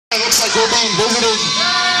like we're being visited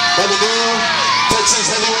by the new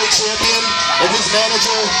Texas heavyweight champion and his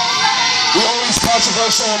manager, the always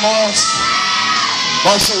controversial amongst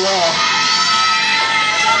Marshal Law.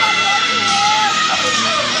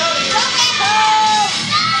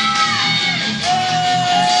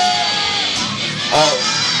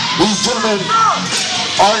 These gentlemen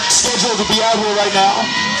aren't scheduled to be out here right now,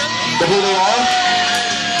 but here they are.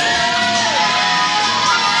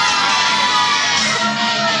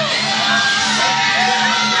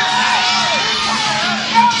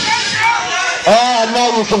 I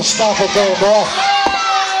know you can stop it there, boy.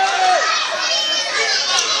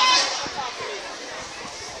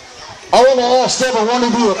 I want to ask every one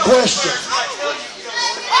of you a question.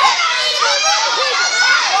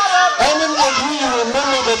 How many of you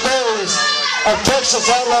remember the days of Texas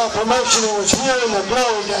Outlaw Promotion? It was here in the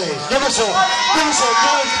glory days. Give us a good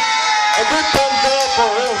thumbs up for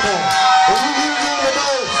everything. Were you here during the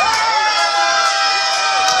days?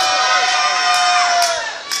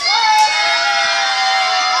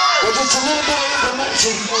 Well, just a little bit of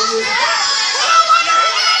information for you.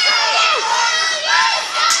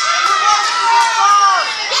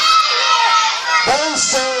 Those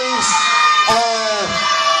days are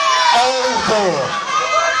over.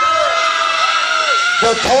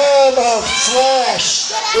 The time of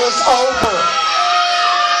flash is over.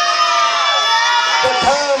 The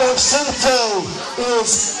time of Cinto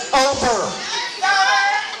is over.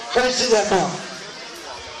 Let me see that now.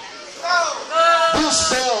 This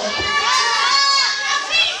belt.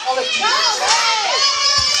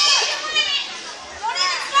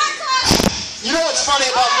 You know what's funny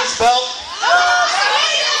about this belt?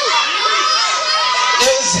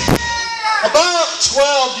 Is about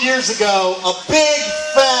 12 years ago, a big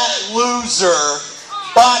fat loser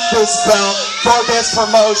bought this belt for this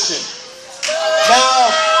promotion.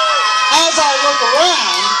 Now, as I look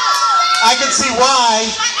around, I can see why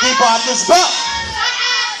he bought this belt.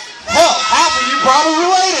 Hell, half of you probably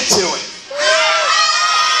related to it.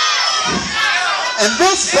 And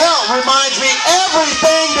this belt reminds me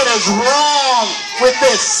everything that is wrong with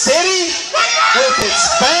this city, with its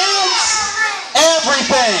fans,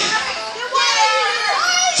 everything.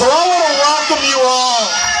 So I want to welcome you all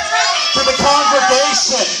to the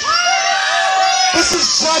congregation. This is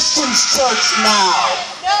Justin's church now.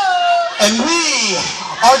 And we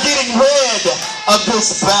are getting rid of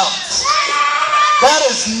this belt. That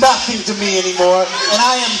is nothing to me anymore. And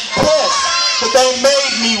I am pissed that they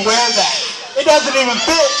made me wear that. It doesn't even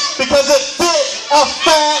fit because it fit a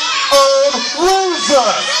fat old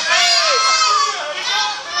loser.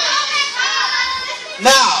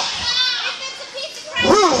 Now,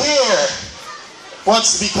 who here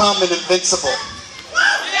wants to become an invincible?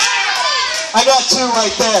 I got two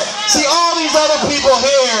right there. See, all these other people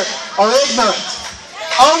here are ignorant.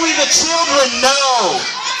 Only the children know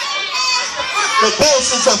that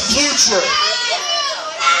this is a future.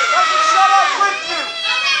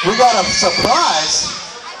 We got a surprise.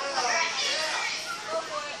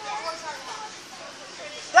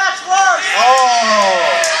 That's worse. Oh,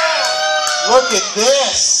 look at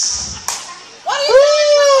this. What are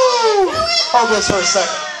you doing? Hold this for a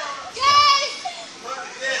second.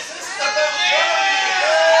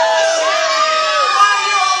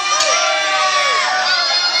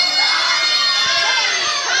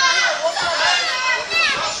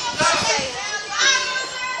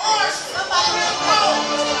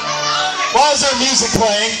 Why is our music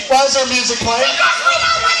playing? Why is our music playing?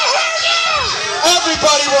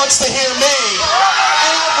 Everybody wants to hear me.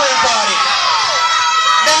 Everybody.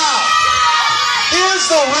 Now, here's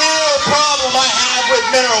the real problem I have with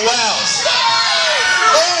Mineral Wells.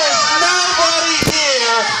 There is nobody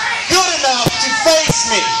here good enough to face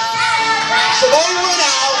me. So they went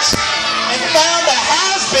out and found a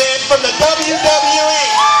has-been from the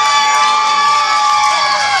WWE.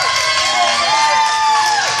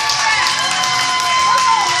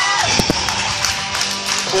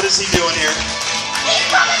 What is he doing here?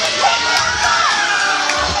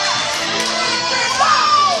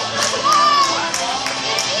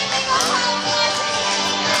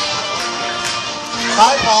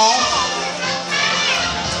 Hi, Paul.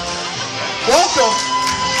 Welcome.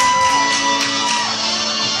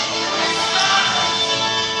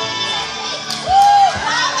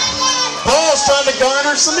 Paul's trying to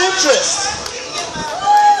garner some interest.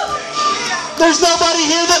 There's nobody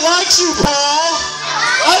here that likes you, Paul.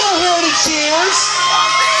 I don't hear any cheers.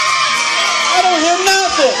 I don't hear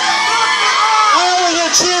nothing. I only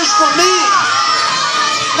hear cheers for me.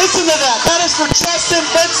 Listen to that. That is for Justin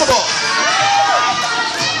Vincible.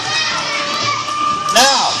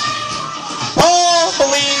 Now, Paul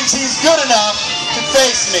believes he's good enough to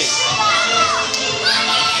face me.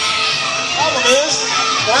 Problem is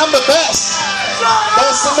that I'm the best.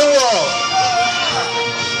 Best in the world.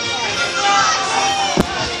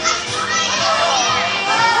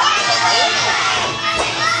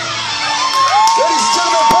 Ladies and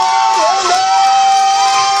gentlemen,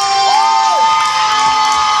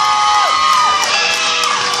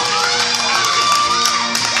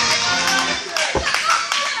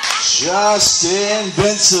 Justin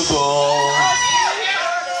Vincible.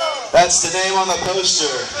 That's the name on the poster.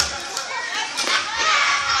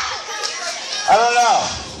 I don't know.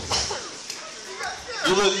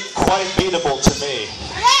 You look quite beatable to me.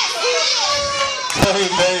 Very,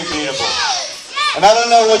 very beatable. And I don't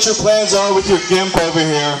know what your plans are with your gimp over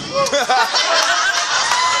here.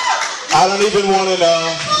 I don't even want to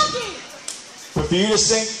know. But for you to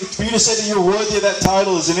say that you're worthy of that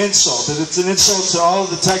title is an insult. And it's an insult to all of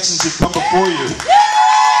the Texans who've come before you.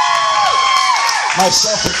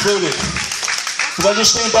 Myself included. Because I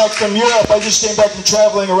just came back from Europe. I just came back from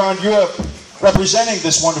traveling around Europe representing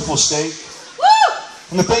this wonderful state.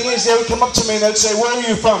 And the thing is, they would come up to me and they'd say, "Where are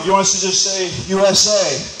you from? Do you want us to just say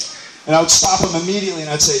USA?" And I would stop them immediately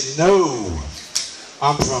and I'd say, "No,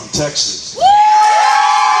 I'm from Texas."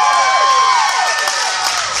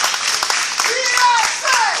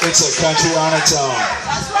 It's a country on its own.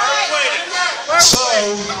 So,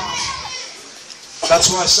 that's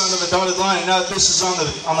why I signed on the dotted line. Now that this is on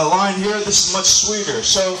the line here, this is much sweeter.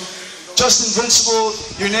 So, Justin Vincible,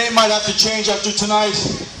 your name might have to change after tonight.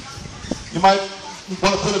 You might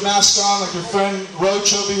want to put a mask on like your friend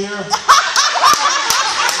Roach over here.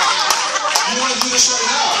 You want to do this right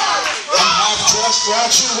now? I'm half dressed,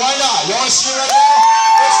 actually, why not? You want to see it right now?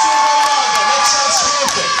 Let's do it right now. That sounds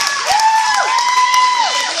terrific.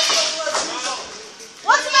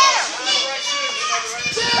 What's the matter?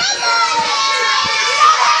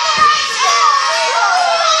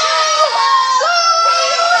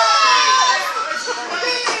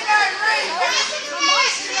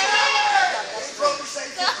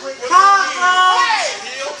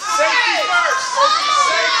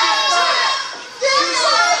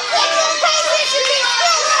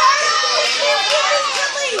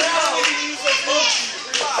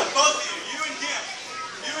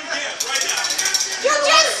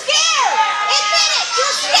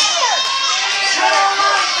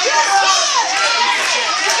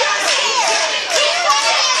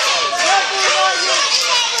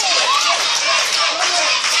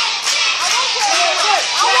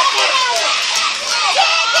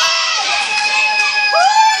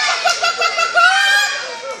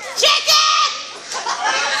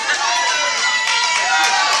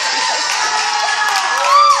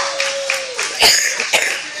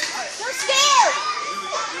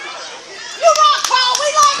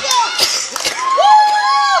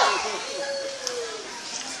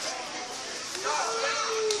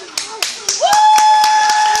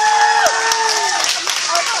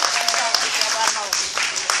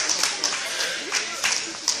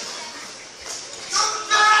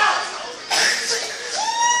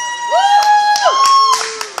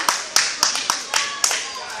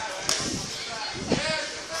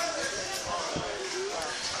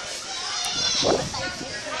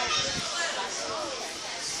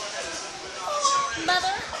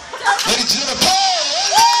 Ladies and gentlemen,